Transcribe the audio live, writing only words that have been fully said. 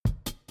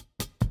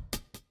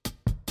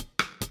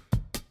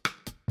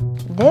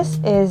This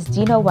is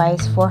Dena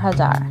Weiss for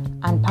Hadar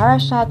on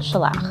Parashat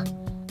Shelach,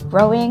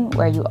 growing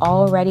where you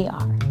already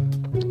are.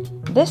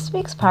 This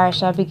week's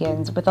parashah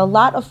begins with a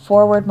lot of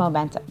forward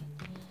momentum.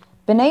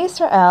 Benei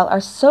Yisrael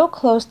are so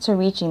close to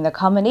reaching the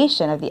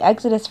culmination of the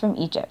exodus from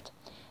Egypt,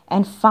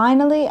 and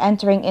finally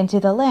entering into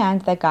the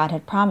land that God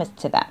had promised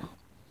to them.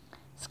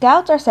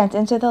 Scouts are sent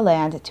into the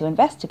land to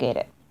investigate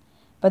it,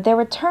 but their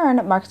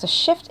return marks a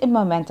shift in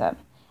momentum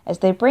as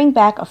they bring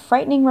back a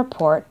frightening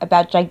report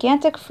about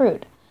gigantic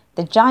fruit,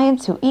 the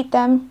giants who eat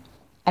them,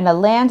 and a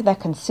land that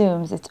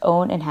consumes its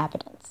own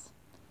inhabitants.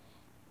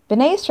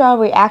 Benei Yisrael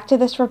react to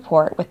this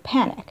report with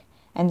panic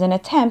and an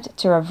attempt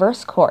to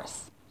reverse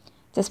course.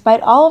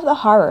 Despite all of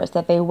the horrors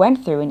that they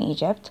went through in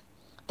Egypt,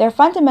 their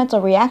fundamental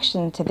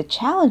reaction to the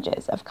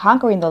challenges of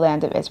conquering the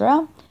land of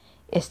Israel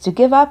is to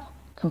give up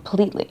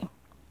completely.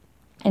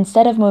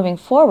 Instead of moving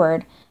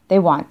forward, they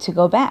want to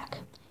go back,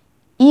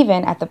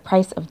 even at the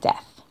price of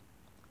death.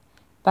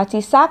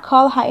 Vatisa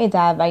kol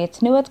ha'ida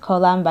vayitnu et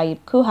kolam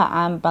vayibku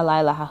ha'am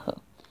balayla hahu.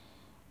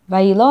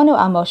 Vayilonu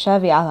al Moshe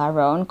v'al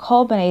Aaron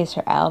kol Benei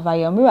Yisrael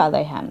vayomru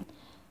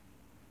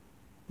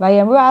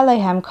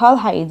alehem kol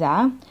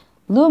ha'ida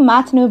lu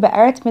matnu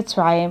be'eret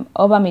Mitzrayim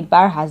o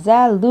b'midbar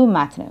hazeh lu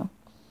matnu.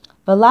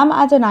 V'lam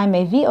Adonai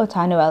mevi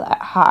otanu el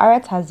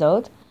ha'aretz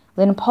hazot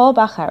linpol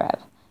b'charev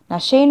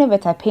nashenu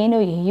v'tapenu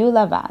yehiyu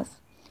lavaz.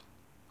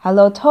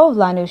 Halo tov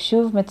lanu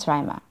shuv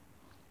Mitzrayma.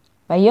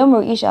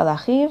 Vayomru ish al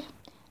achiv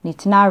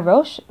Nitna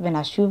Rosh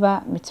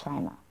v'Nashuva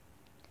Mitzrayma.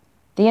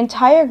 The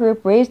entire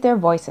group raised their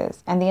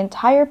voices, and the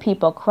entire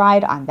people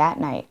cried on that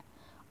night.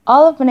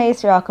 All of Benei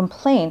Yisrael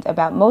complained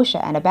about Moshe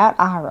and about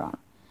Aaron.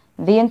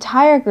 The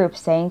entire group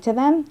saying to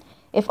them,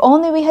 "If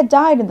only we had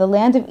died in the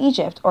land of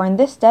Egypt or in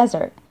this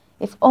desert.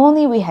 If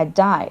only we had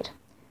died.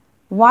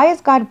 Why is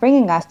God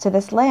bringing us to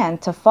this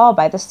land to fall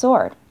by the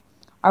sword?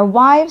 Our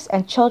wives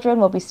and children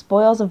will be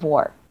spoils of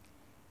war.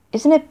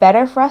 Isn't it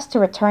better for us to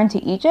return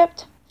to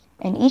Egypt?"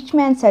 And each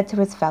man said to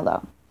his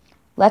fellow,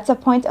 "Let's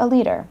appoint a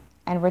leader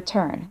and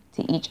return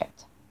to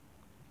Egypt."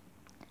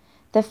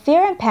 The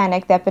fear and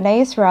panic that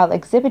Benei Yisrael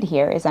exhibit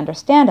here is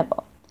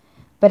understandable,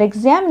 but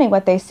examining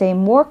what they say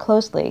more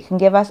closely can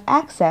give us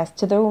access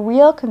to the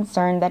real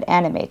concern that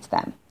animates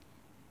them.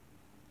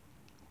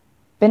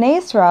 Benei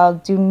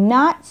Yisrael do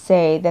not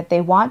say that they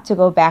want to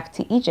go back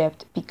to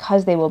Egypt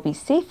because they will be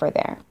safer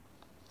there.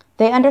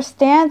 They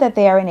understand that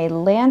they are in a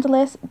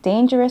landless,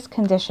 dangerous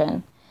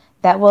condition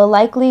that will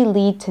likely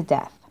lead to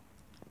death,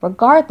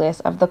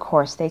 regardless of the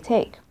course they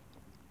take.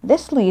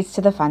 This leads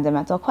to the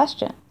fundamental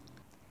question.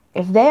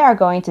 If they are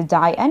going to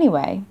die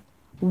anyway,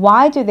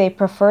 why do they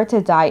prefer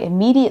to die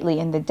immediately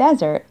in the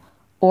desert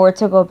or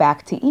to go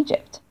back to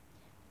Egypt?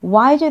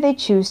 Why do they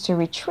choose to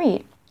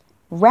retreat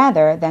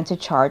rather than to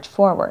charge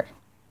forward?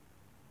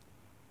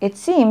 It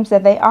seems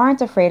that they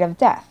aren't afraid of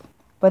death.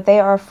 What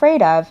they are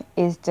afraid of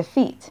is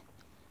defeat.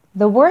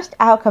 The worst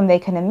outcome they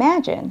can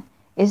imagine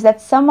is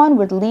that someone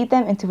would lead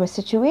them into a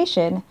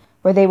situation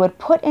where they would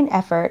put in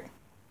effort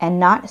and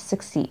not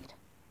succeed.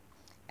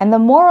 And the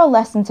moral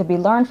lesson to be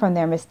learned from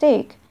their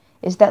mistake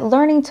is that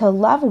learning to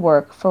love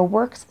work for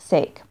work's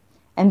sake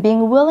and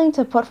being willing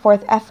to put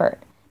forth effort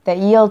that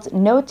yields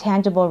no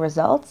tangible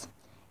results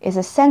is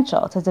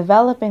essential to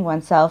developing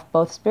oneself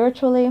both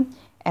spiritually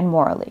and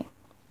morally.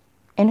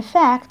 In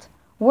fact,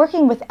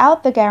 working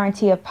without the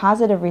guarantee of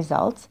positive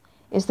results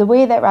is the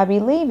way that Rabbi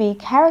Levi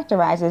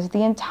characterizes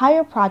the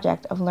entire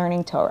project of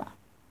learning Torah.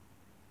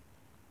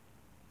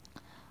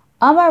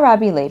 Amar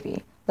Rabbi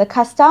Levi,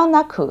 lekastal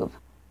nakuv,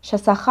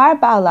 shesachar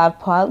ba'alav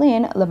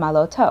po'alin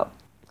lemaloto.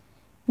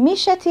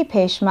 Misha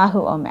tipesh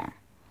mahu omer,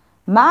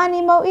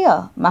 ma'ani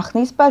mo'il,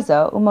 machnis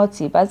bazo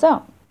umotzi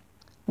bazo.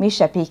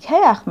 Misha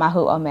pikeach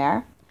mahu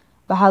omer,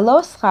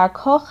 v'halo schar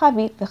kol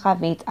chavit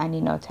v'chavit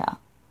ani notel.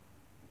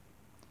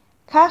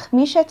 Kach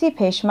misha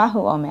tipesh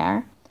mahu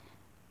omer,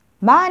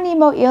 Ma'ani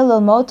mo'il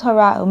lilmod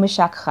Torah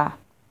u'mishakcha.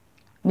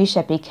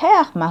 Misha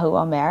pikeach mahu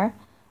omer,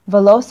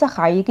 v'lo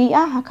sachar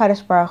yigi'ah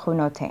HaKadosh Baruch Hu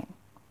noten.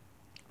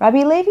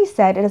 Rabbi Levi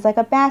said it is like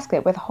a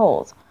basket with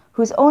holes,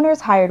 whose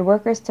owners hired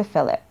workers to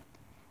fill it.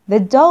 The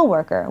dull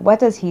worker, what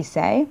does he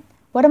say?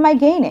 What am I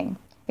gaining?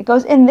 It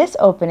goes in this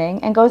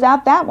opening and goes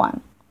out that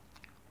one.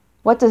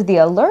 What does the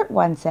alert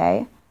one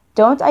say?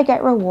 Don't I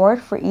get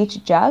reward for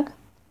each jug?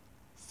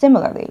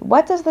 Similarly,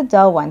 what does the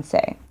dull one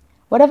say?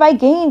 What have I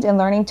gained in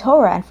learning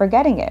Torah and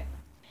forgetting it?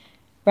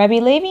 Rabbi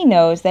Levi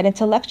knows that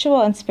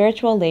intellectual and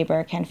spiritual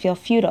labor can feel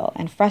futile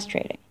and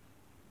frustrating.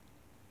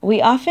 We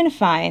often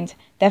find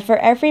that for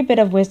every bit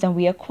of wisdom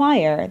we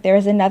acquire, there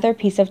is another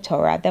piece of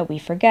Torah that we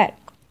forget.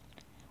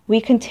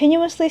 We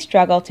continuously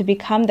struggle to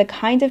become the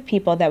kind of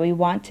people that we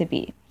want to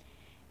be,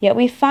 yet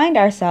we find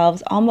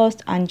ourselves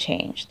almost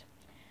unchanged.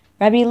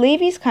 Rabbi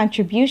Levi's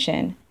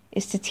contribution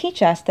is to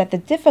teach us that the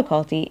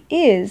difficulty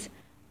is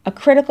a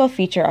critical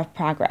feature of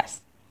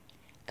progress.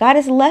 God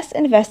is less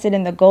invested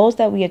in the goals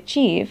that we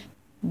achieve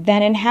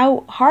than in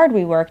how hard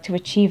we work to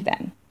achieve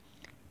them.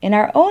 In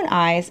our own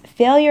eyes,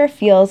 failure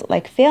feels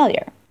like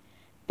failure,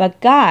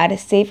 but God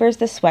savors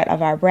the sweat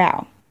of our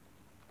brow.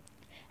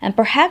 And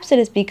perhaps it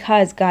is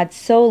because God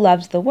so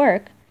loves the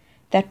work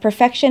that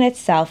perfection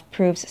itself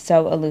proves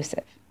so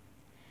elusive.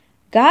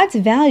 God's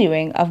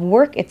valuing of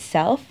work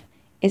itself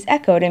is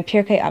echoed in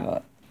Pirkei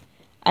Avot.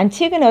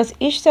 Antigonos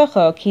ish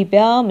socho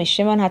kibel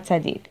mishimon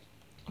hatzadik.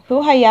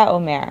 Hu haya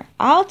omer,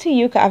 al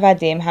tiyu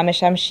ka'avadim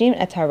hamishamshim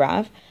et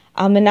harav,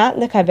 al menat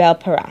lekabel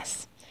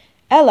paras.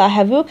 Ela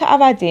havu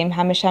ka'avadim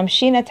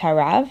hamishamshin et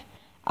harav,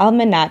 al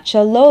menat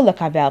shelo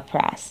lekabel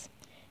paras.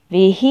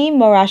 V'yihi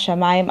mora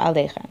shamayim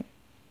aleichem.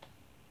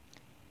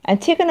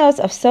 Antigonos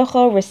of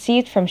Socho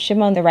received from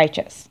Shimon the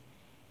righteous.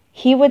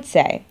 He would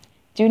say,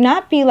 "Do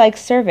not be like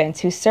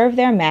servants who serve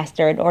their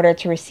master in order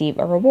to receive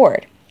a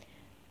reward.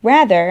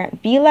 Rather,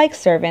 be like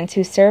servants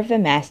who serve the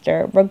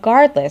master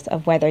regardless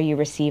of whether you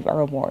receive a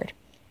reward.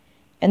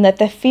 And let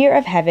the fear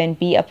of heaven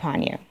be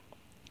upon you."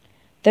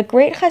 The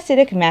great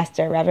Hasidic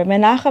master, Rabbi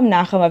Menachem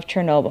Nachum of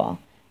Chernobyl,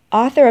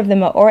 author of the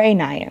Me'or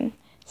Einayim,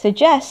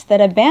 suggests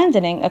that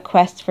abandoning a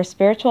quest for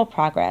spiritual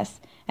progress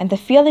and the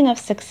feeling of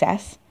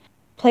success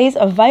plays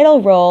a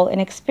vital role in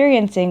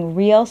experiencing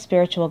real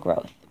spiritual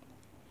growth.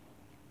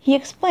 He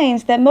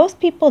explains that most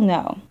people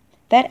know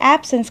that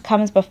absence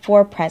comes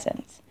before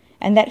presence,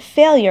 and that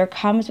failure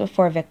comes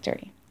before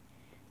victory.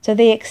 So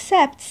they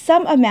accept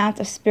some amount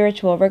of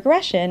spiritual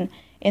regression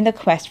in the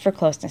quest for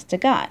closeness to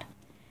God.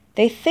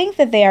 They think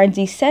that they are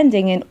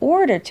descending in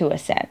order to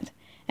ascend,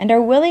 and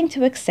are willing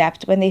to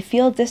accept when they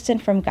feel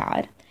distant from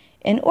God,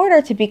 in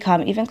order to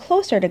become even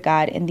closer to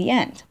God in the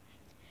end.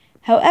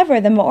 However,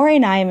 the Me'or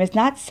Einayim is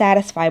not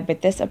satisfied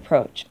with this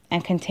approach,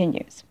 and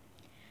continues,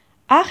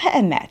 Ach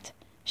ha'emet,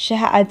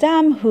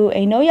 sheha'adam hu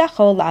eino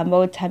yachol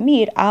la'amod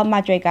tamid al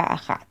madrega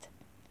achat.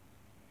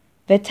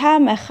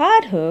 וטעם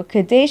אחד הוא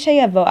כדי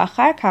שיבוא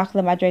אחר כך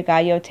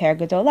למדרגה יותר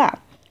גדולה,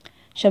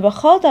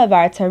 שבכל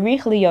דבר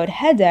צריך להיות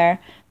הדר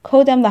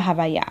קודם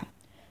להוויה,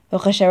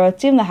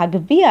 וכשרוצים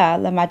להגביה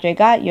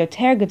למדרגה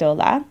יותר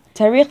גדולה,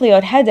 צריך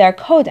להיות הדר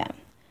קודם.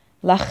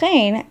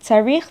 לכן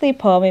צריך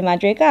ליפול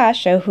ממדרגה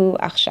שהוא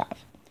עכשיו.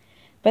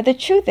 But the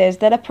truth is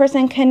that a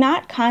person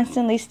cannot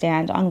constantly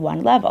stand on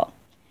one level.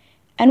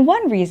 And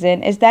one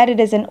reason is that it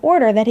is in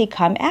order that he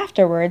come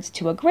afterwards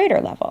to a greater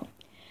level.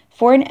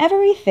 For in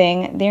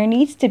everything there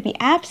needs to be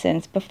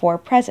absence before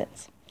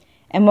presence.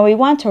 And when we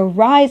want to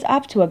rise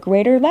up to a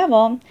greater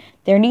level,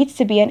 there needs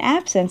to be an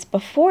absence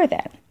before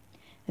then.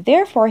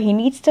 Therefore, he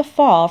needs to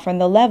fall from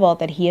the level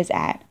that he is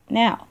at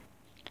now.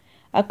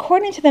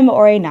 According to the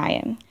Me'or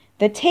Einayim,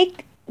 the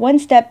take one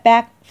step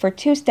back for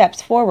two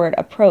steps forward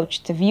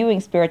approach to viewing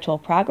spiritual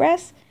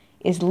progress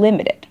is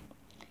limited.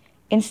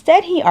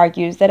 Instead, he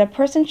argues that a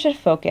person should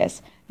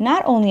focus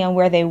not only on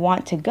where they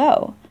want to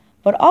go,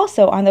 but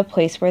also on the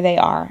place where they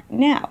are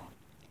now.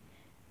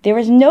 There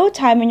is no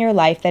time in your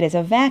life that is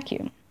a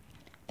vacuum,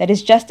 that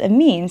is just a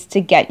means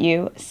to get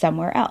you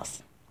somewhere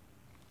else.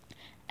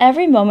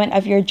 Every moment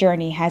of your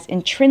journey has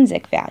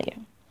intrinsic value.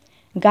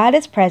 God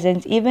is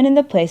present even in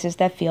the places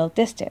that feel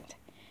distant,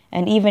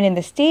 and even in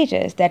the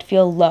stages that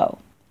feel low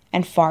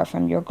and far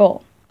from your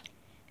goal.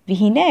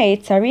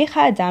 V'hinei tzarich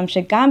ha'adam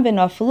shegam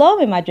b'noflo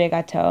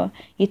b'madregato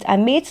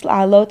yit'amitz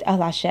la'alot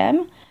el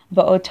Hashem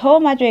ba'oto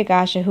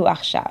madrega shehu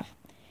achshav.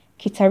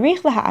 כי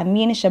צריך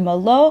להאמין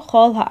שמלוא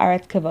כל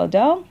הארץ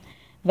כבודו,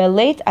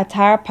 ולית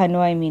אתר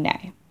פנוי מיני.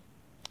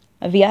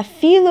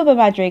 ואפילו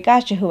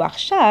במדרגה שהוא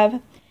עכשיו,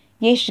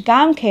 יש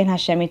גם כן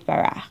השם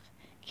יתברך,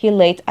 כי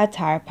לית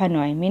אתר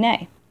פנוי מיני.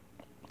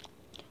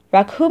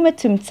 רק הוא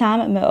מצומצם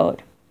מאוד.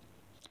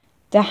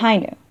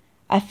 דהיינו,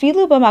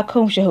 אפילו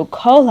במקום שהוא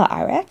כל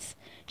הארץ,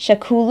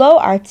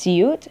 שכולו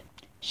ארציות,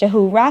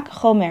 שהוא רק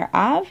חומר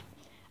אב,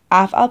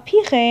 אף על פי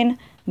כן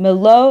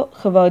מלוא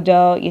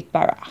כבודו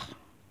יתברך.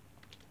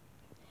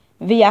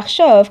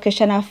 ויחשוב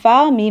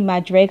כשנפל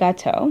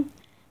ממדרגתו,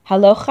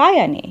 הלא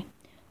חי אני,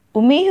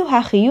 ומיהו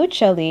החיות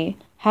שלי,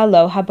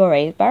 הלא הבורא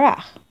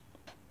יתברך.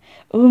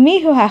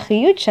 ומיהו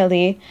החיות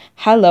שלי,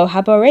 הלא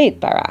הבורא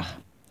יתברך.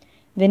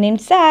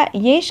 ונמצא,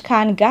 יש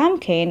כאן גם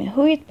כן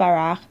הוא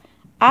יתברך,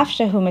 אף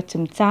שהוא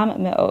מצומצם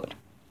מאוד.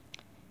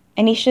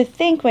 And he should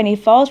think when he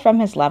falls from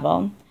his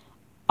level,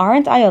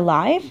 aren't I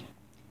alive?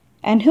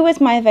 And who is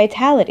my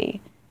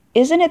vitality?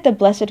 Isn't it the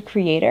blessed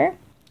Creator?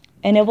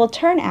 And it will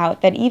turn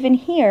out that even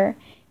here,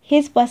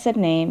 his blessed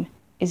name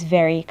is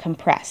very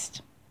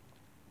compressed.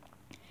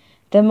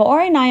 The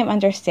Me'or Einayim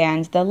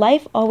understands that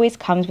life always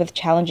comes with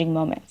challenging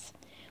moments.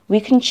 We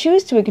can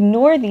choose to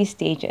ignore these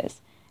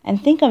stages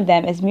and think of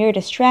them as mere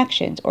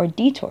distractions or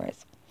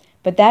detours,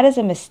 but that is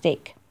a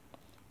mistake.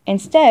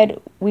 Instead,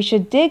 we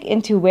should dig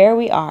into where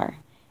we are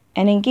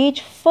and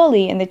engage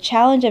fully in the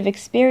challenge of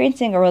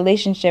experiencing a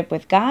relationship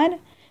with God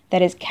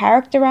that is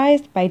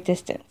characterized by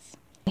distance.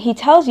 He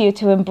tells you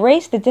to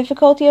embrace the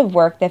difficulty of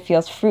work that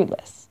feels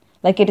fruitless,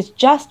 like it is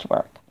just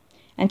work,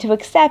 and to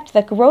accept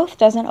that growth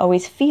doesn't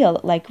always feel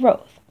like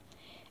growth.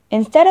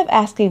 Instead of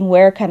asking,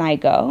 where can I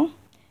go?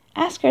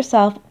 Ask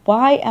yourself,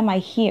 why am I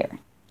here?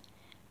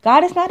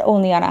 God is not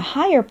only on a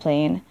higher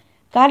plane,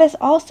 God is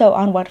also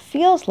on what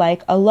feels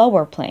like a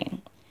lower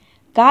plane.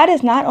 God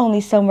is not only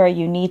somewhere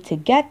you need to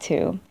get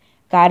to,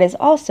 God is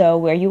also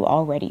where you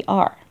already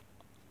are.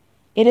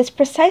 It is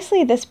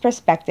precisely this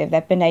perspective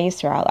that Benei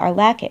Yisrael are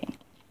lacking.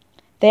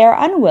 They are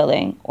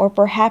unwilling, or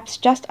perhaps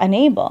just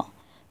unable,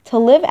 to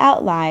live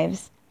out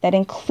lives that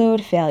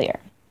include failure.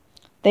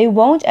 They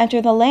won't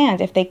enter the land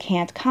if they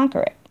can't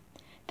conquer it.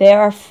 They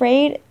are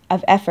afraid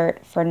of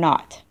effort for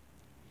naught.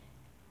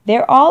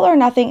 Their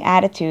all-or-nothing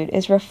attitude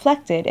is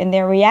reflected in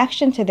their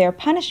reaction to their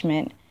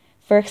punishment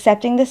for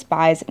accepting the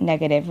spies'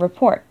 negative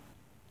report.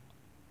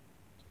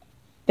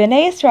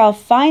 Benei Yisrael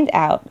find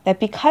out that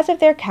because of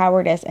their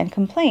cowardice and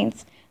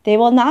complaints, they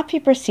will not be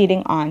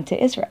proceeding on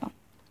to Israel.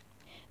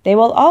 They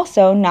will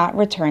also not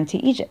return to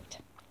Egypt.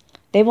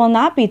 They will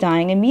not be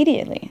dying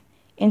immediately.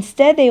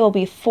 Instead, they will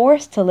be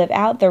forced to live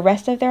out the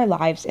rest of their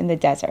lives in the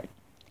desert.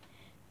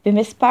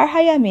 B'mispar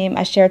hayamim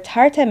asher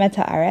tartem et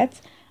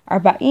haaretz,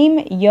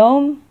 40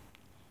 yom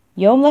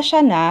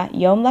lashana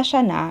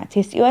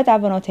tis'u et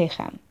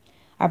avonotechem,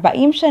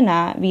 40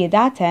 shana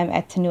v'yedatem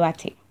et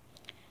tenuati.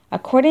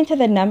 According to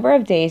the number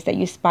of days that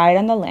you spied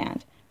on the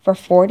land, for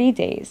 40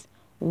 days,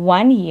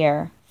 1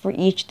 year for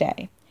each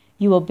day,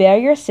 you will bear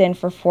your sin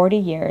for 40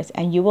 years,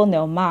 and you will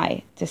know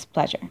my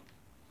displeasure.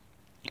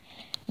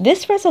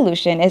 This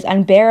resolution is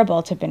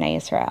unbearable to Benei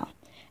Yisrael,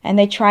 and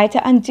they try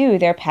to undo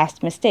their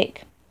past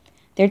mistake.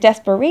 Their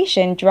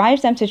desperation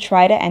drives them to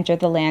try to enter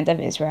the land of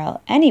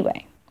Israel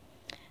anyway.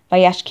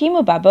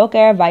 Vayashkimu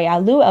baboker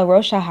vayalu el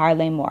rosh hahar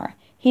lemor,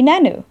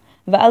 hinenu,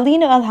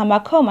 va'alinu el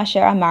hamakom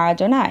asher amar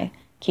Adonai,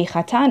 ki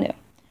chatanu.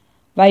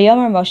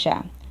 Vayomer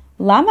Moshe,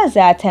 lama ze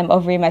atem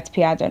ovrim et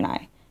pi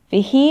Adonai,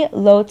 v'hi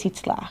lo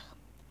titzlach.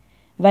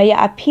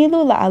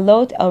 Vaya'apilu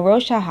la'alot el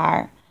rosh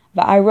hahar,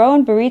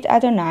 va'aron berit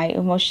Adonai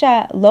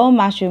u'Moshe lo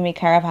mashu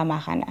mikarav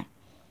hamachane.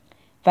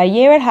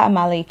 Vayered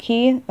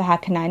ha'amaleki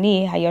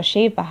v'ha'kanani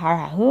ha'yoshev bahar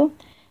hahu,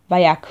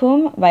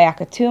 vayakum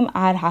vayakatum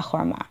ad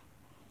ha'chorma.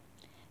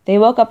 They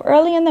woke up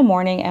early in the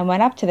morning and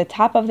went up to the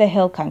top of the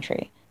hill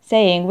country,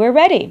 saying, "We're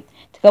ready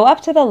to go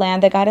up to the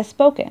land that God has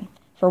spoken,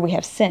 for we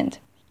have sinned."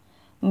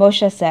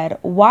 Moshe said,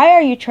 "Why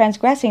are you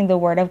transgressing the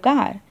word of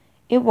God?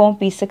 It won't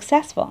be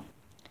successful."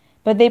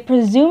 But they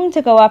presumed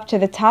to go up to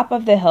the top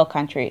of the hill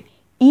country,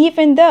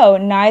 even though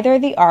neither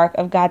the Ark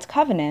of God's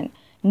covenant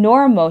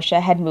nor Moshe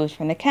had moved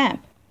from the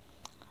camp.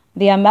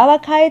 The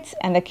Amalekites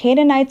and the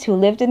Canaanites who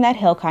lived in that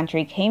hill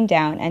country came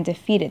down and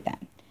defeated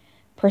them,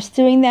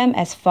 pursuing them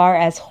as far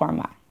as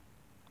Hormah.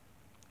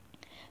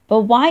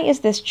 But why is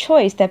this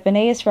choice that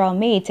Benei Yisrael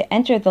made to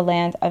enter the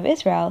land of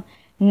Israel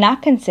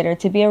not considered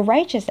to be a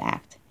righteous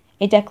act,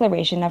 a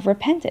declaration of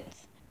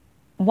repentance?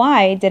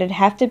 Why did it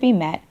have to be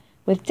met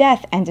with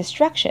death and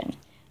destruction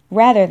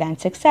rather than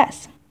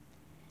success?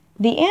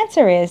 The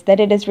answer is that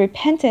it is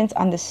repentance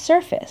on the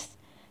surface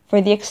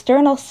for the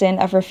external sin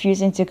of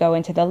refusing to go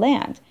into the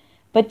land,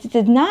 but it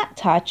did not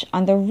touch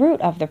on the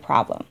root of the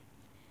problem.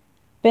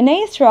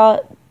 Benei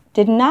Yisrael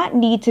did not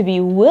need to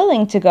be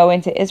willing to go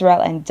into Israel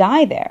and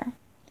die there,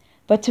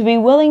 but to be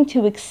willing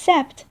to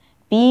accept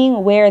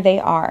being where they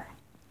are.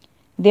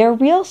 Their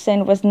real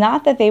sin was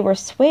not that they were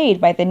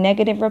swayed by the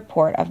negative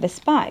report of the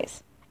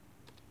spies.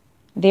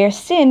 Their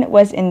sin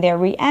was in their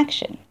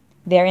reaction,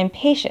 their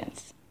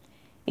impatience.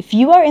 If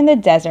you are in the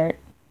desert,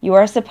 you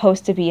are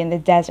supposed to be in the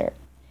desert.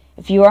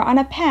 If you are on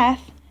a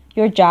path,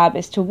 your job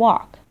is to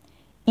walk,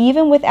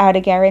 even without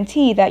a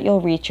guarantee that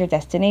you'll reach your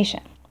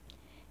destination.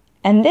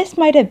 And this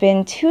might have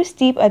been too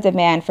steep a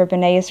demand for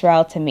Benei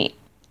Yisrael to meet,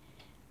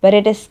 but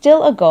it is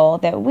still a goal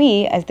that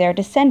we, as their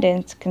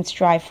descendants, can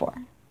strive for.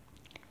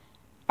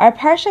 Our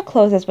parashah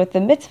closes with the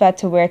mitzvah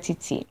to wear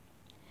tzitzit.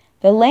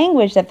 The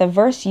language that the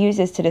verse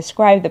uses to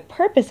describe the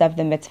purpose of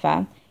the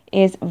mitzvah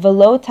is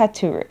velo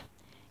taturu,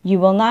 you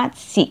will not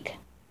seek.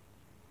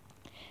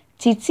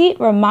 Tzitzit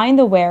remind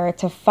the wearer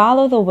to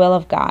follow the will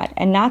of God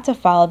and not to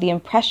follow the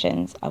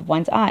impressions of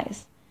one's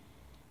eyes.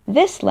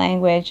 This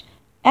language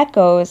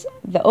echoes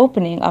the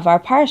opening of our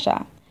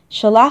parashah,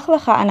 Shelach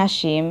lecha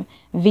anashim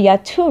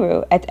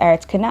v'yaturu et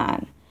eretz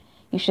Canaan.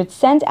 You should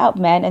send out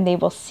men and they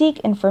will seek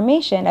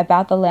information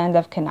about the land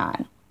of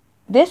Canaan.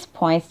 This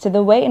points to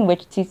the way in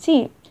which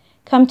tzitzit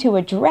come to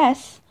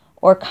address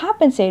or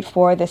compensate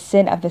for the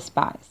sin of the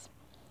spies.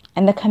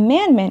 And the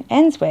commandment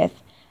ends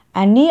with,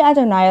 Ani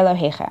Adonai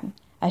Elohechem,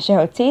 asher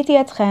hotzeti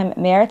etchem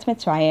me'eretz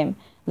Mitzrayim,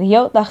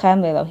 liot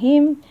lachem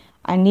le'elohim,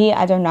 Ani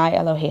Adonai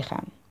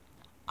Elohechem.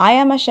 I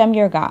am Hashem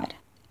your God,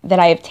 that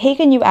I have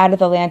taken you out of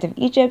the land of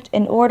Egypt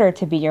in order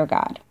to be your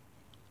God.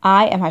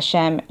 I am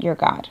Hashem your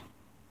God.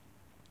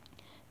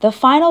 The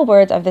final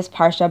words of this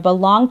parashah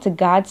belong to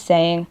God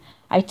saying,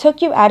 I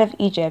took you out of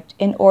Egypt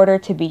in order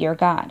to be your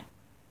God.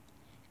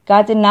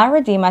 God did not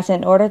redeem us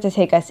in order to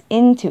take us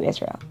into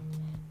Israel,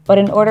 but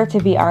in order to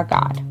be our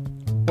God,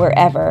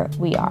 wherever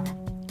we are.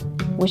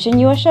 Wishing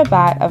you a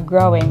Shabbat of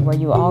growing where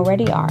you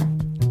already are.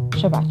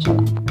 Shabbat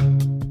Shalom.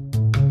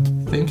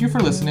 Thank you for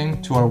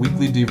listening to our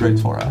weekly Divrei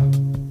Torah.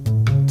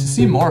 To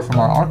see more from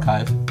our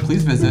archive,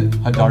 please visit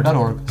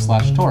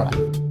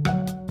hadar.org/Torah.